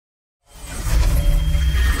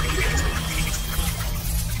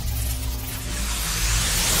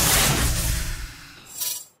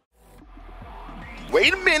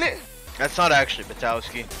spin it. That's not actually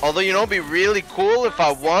Betosky. Although, you know, it'd be really cool if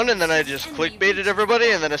I won and then I just clickbaited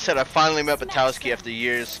everybody and then I said I finally met Betosky after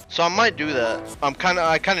years. So I might do that. I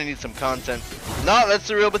kind of need some content. No, that's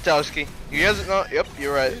the real Betosky. You guys know? Yep,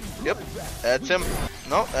 you're right. Yep, that's him.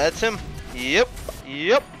 No, that's him. Yep,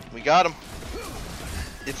 we got him.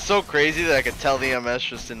 It's so crazy that I could tell the MS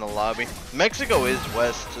just in the lobby. Mexico is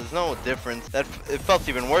West. There's no difference. It felt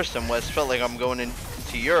even worse than West. It felt like I'm going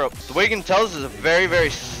into Europe. The way you can tell is there's a very,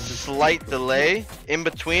 very slight delay in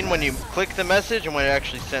between when you click the message and when it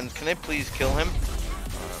actually sends. Can they please kill him?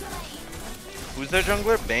 Who's their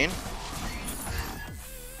jungler? Bane?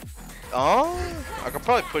 Oh, I could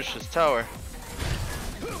probably push this tower.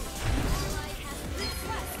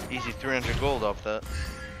 Easy 300 gold off that.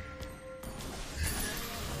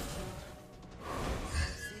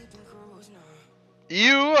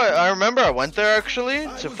 I remember I went there actually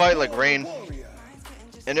to fight like Rain,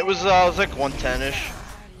 and it was like 110ish.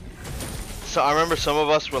 So I remember some of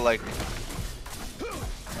us were like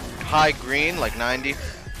high green, like 90.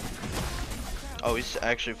 Oh, he's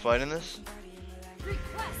actually fighting this.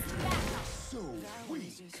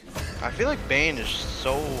 I feel like Bane is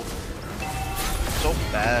so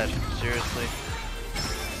bad, seriously.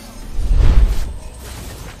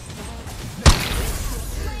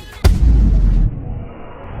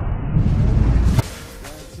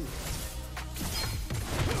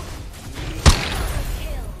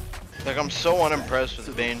 Like, I'm so unimpressed with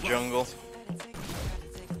the Bane jungle.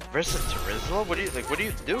 Versus Terizla? What do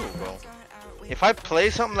you do, bro? If I play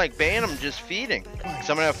something like Bane, I'm just feeding. Cause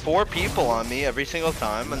I'm gonna have 4 people on me every single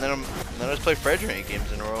time, and then I just play Frederick 8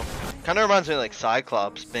 games in a row. Kinda reminds me of like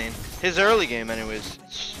Cyclops, Bane. His early game anyways.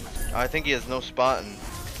 I think he has no spot in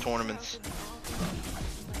tournaments.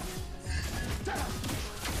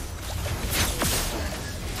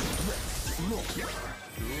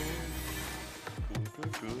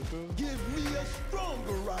 Give me a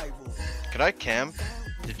stronger rival. Could I camp?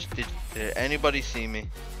 Did anybody see me?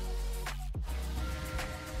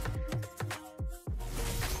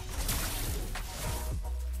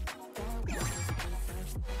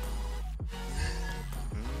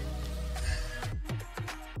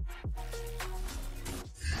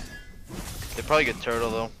 They probably get turtle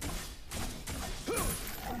though.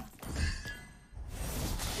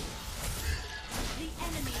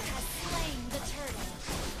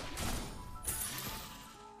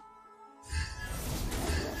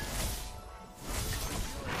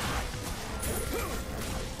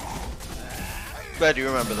 Glad you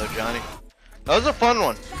remember though, Johnny. That was a fun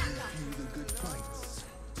one.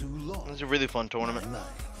 It was a really fun tournament.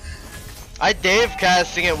 I Dave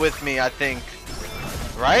casting it with me, I think.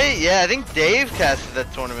 Right? Yeah, I think Dave casted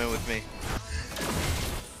that tournament with me.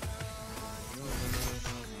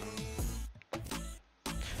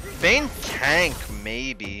 Bane tank,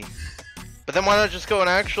 maybe. But then why not just go an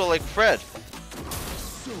actual like Fred?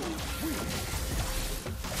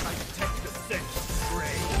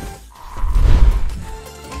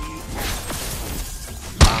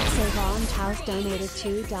 Savon House donated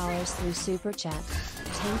 $2 through Super Chat.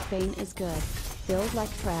 Tank Bane is good. Build like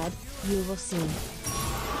Fred, you will see.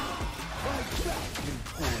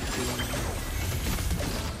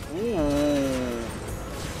 Ooh.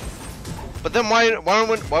 But then why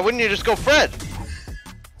wouldn't you just go Fred?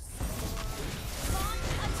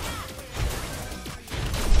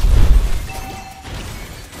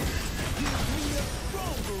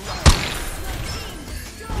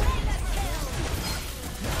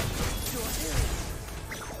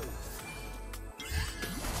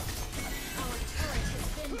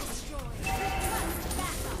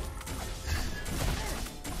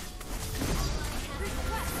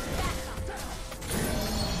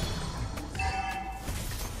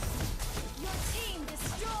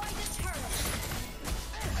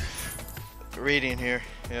 Radiant here,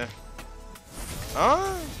 yeah.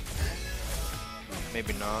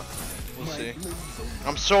 Maybe not. We'll see.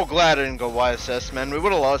 I'm so glad I didn't go YSS, man. We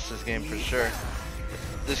would have lost this game for sure.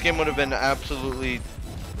 This game would have been absolutely,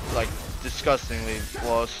 like, disgustingly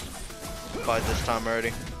lost by this time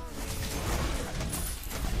already.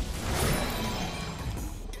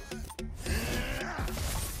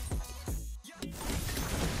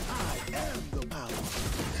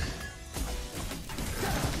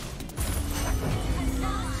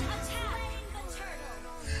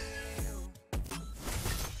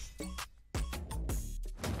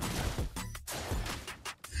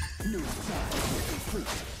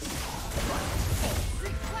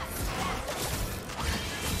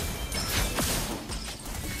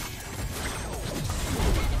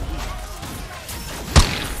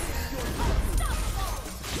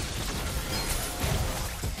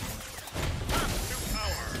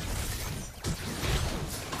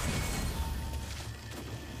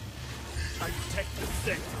 I detect the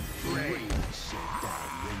scent of prey. Shakedown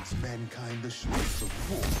rings mankind the streets of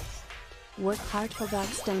war. Work Hard for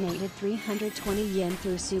Bucks donated 320 yen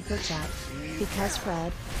through Super Chat. Because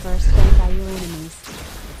Fred, first banned by your enemies.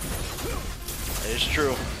 It's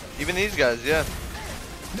true. Even these guys, yeah.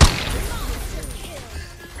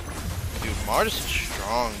 Dude, Martis is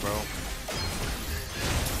strong, bro.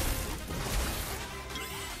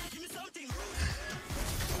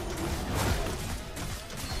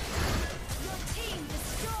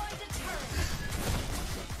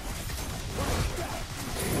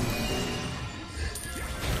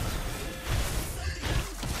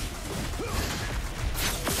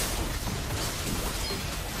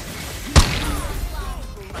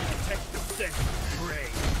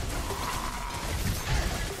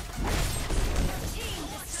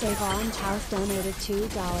 Savon House donated $2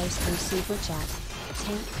 through Super Chat.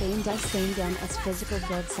 Tank Bane does same gun as physical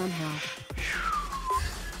build somehow.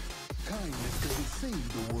 Kindness doesn't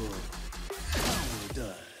save the world. Power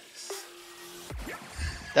does.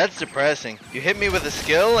 That's depressing. You hit me with a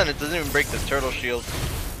skill and it doesn't even break the turtle shield.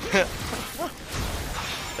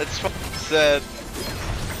 That's fucking sad.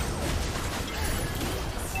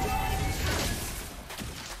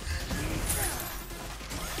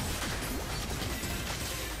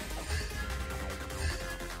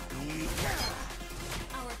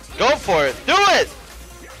 Go for it! Do it!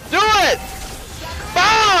 Do it!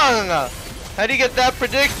 Bang! How do you get that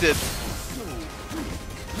predicted?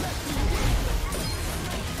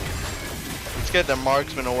 Let's get the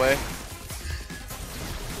marksman away.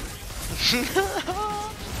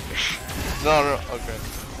 No, okay.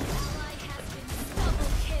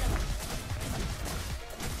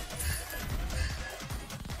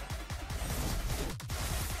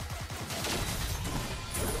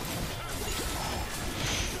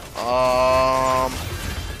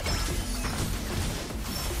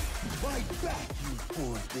 Fight back, you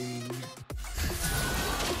poor thing.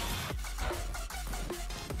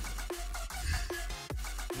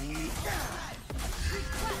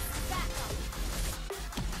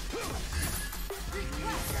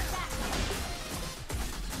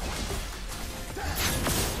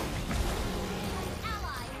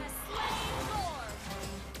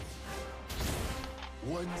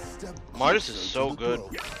 One step Martis is closer so to the good.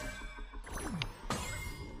 goal.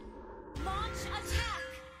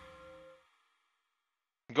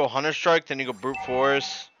 You go Hunter Strike, then you go Brute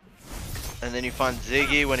Force, and then you find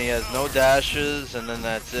Ziggy when he has no dashes, and then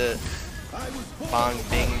that's it. Bang,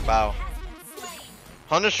 bing, bow.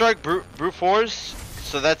 Hunter Strike, Brute Force,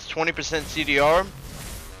 so that's 20% CDR,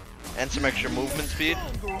 and some extra movement speed,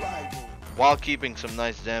 while keeping some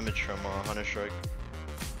nice damage from Hunter Strike.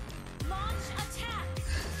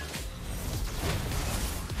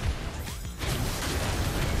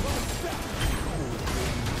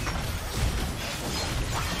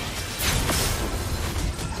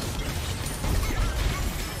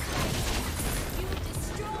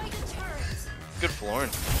 Good flooring.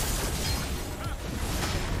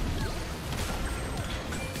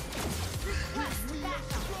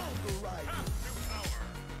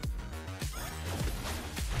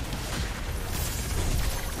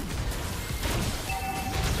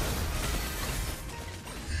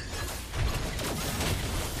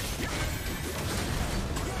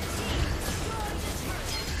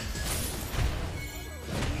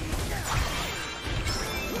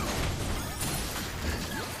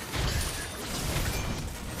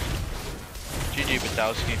 GG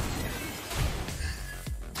Betosky.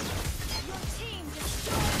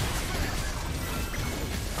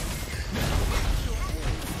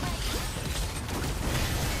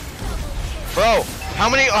 Bro, how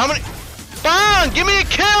many? Bang! Give me a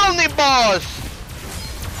kill on the boss!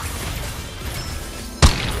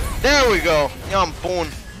 There we go. Yeah, I'm born.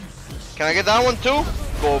 Can I get that one too?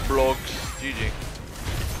 Go blocks. GG.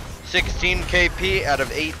 16 KP out of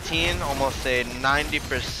 18, almost a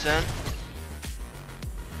 90%.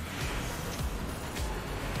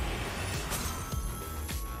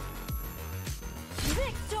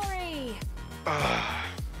 Victory!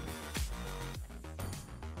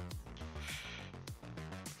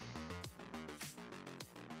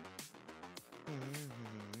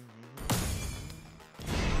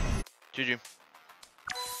 GG.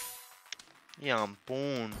 Yeah, I'm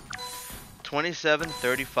born.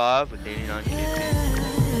 27-35 with 89 KP.